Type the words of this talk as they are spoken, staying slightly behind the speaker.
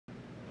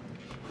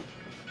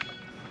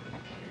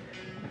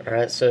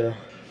Alright, so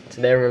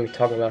today we're going to be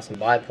talking about some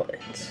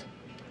biplanes.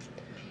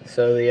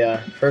 So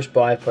the first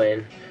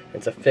biplane,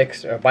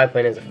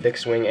 biplane is a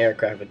fixed wing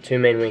aircraft with two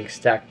main wings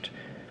stacked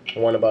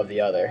one above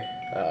the other.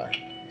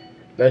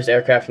 Most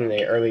aircraft in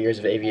the early years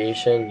of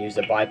aviation used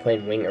a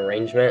biplane wing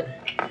arrangement,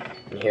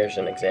 and here's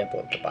an example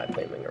of the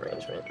biplane wing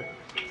arrangement.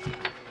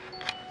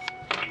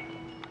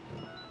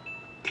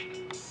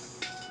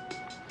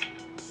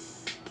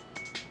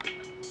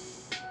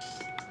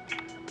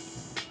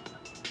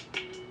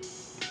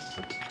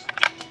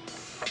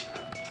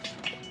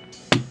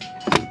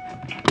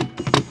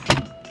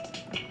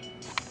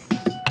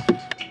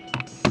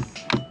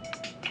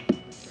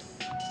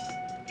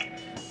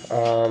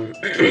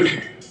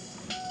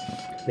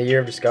 The year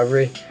of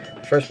discovery.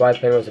 The first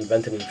biplane was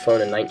invented and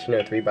flown in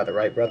 1903 by the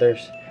Wright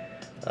brothers.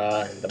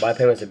 The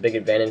biplane was a big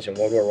advantage in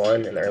World War I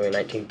in the early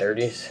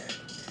 1930s.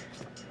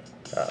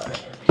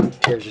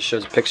 Here just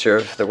shows a picture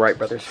of the Wright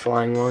brothers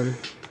flying one.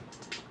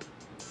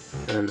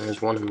 And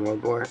there's one in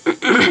World War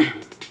I.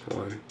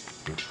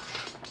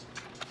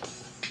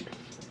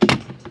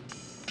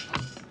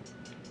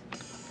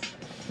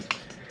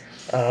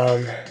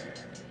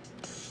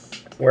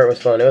 Where it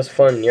was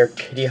flown near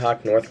Kitty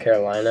Hawk, North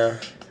Carolina.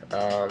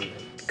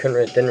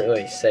 Didn't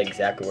really say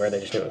exactly where. They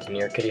just knew it was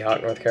near Kitty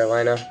Hawk, North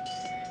Carolina.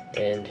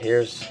 And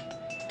here's,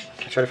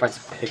 I tried to find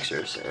some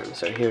pictures, and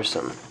so here's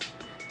some.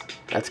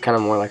 That's kind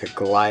of more like a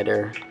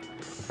glider,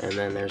 and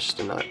then there's just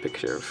another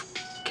picture of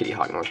Kitty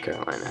Hawk, North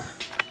Carolina.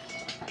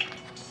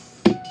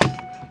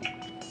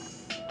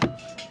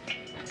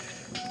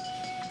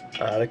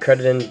 The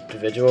credited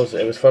individuals,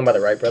 it was flown by the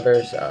Wright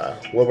brothers.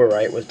 Wilbur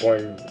Wright was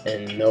born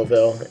in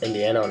Millville,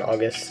 Indiana on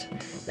August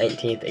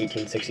 19th,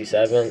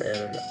 1867,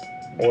 and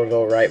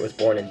Orville Wright was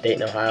born in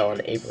Dayton, Ohio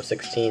on April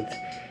 16th,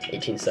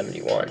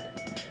 1871.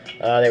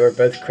 They were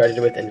both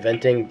credited with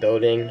inventing,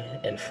 building,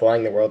 and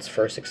flying the world's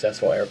first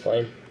successful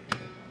airplane.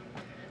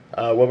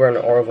 Wilbur and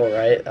Orville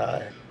Wright,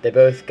 they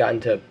both got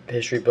into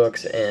history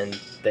books, and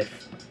they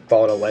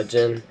followed a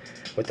legend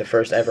with the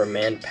first ever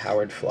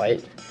man-powered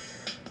flight.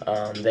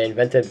 They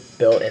invented,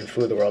 built, and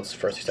flew the world's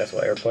first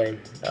successful airplane.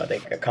 They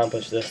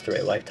accomplished this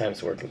through a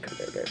lifetime's work and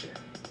commitment.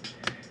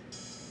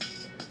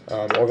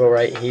 Orville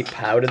Wright, he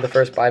piloted the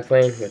first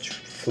biplane, which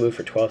flew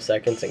for 12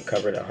 seconds and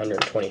covered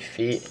 120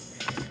 feet.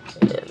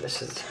 And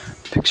this is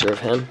a picture of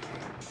him.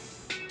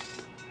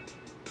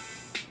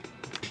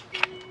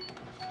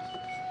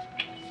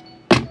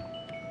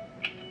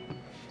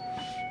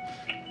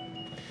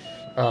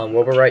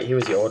 Wilbur Wright, he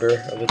was the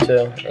older of the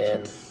two,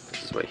 and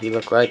this is what he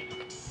looked like.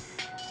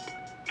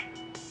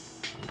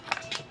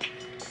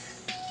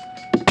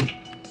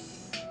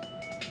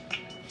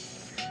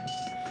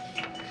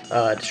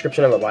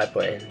 Description of a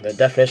biplane. The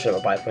definition of a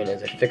biplane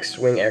is a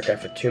fixed-wing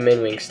aircraft with two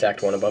main wings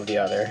stacked one above the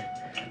other.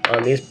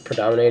 These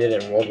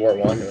predominated in World War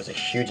I. It was a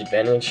huge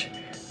advantage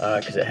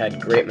because it had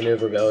great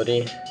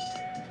maneuverability.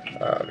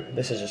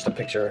 This is just a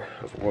picture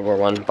of a World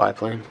War I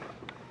biplane.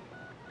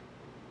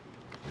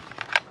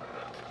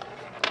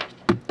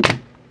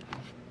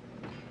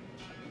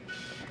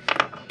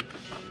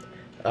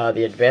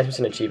 The advancements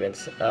and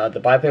achievements.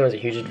 The biplane was a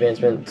huge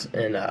advancement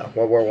in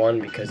World War I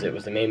because it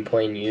was the main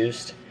plane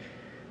used.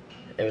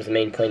 It was the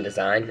main plane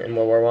design in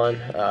World War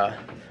I.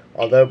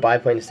 Although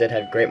biplanes did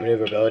have great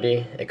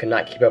maneuverability, it could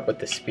not keep up with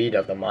the speed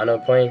of the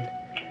monoplane.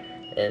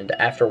 And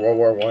after World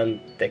War I,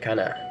 they kind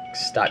of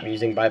stopped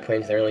using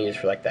biplanes. They're only used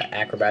for like the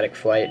acrobatic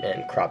flight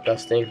and crop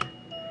dusting.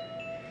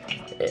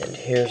 And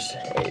here's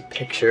a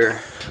picture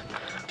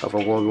of a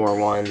World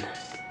War I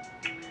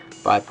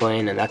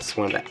biplane, and that's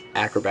one of the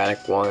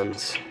acrobatic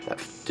ones that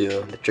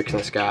do the tricks in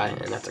the sky,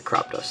 and that's a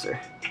crop duster.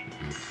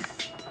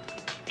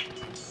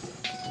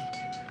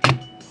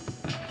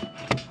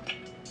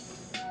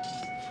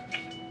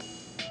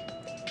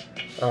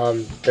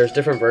 There's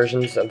different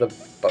versions of the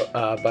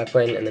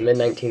biplane. In the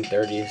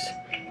mid-1930s,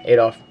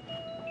 Adolf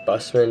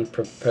Bussmann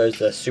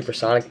proposed a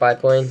supersonic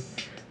biplane.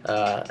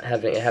 It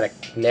had a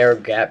narrow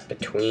gap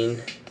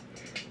between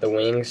the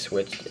wings,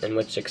 in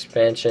which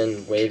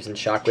expansion waves and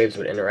shock waves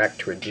would interact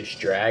to reduce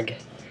drag.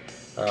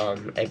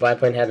 A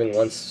biplane having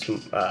one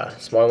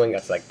small wing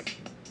that's like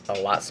a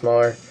lot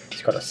smaller,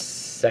 it's called a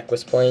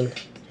sequisplane.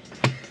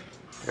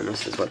 And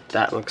this is what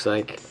that looks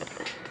like.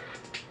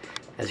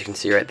 As you can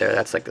see right there,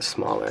 that's like the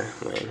smaller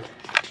wing.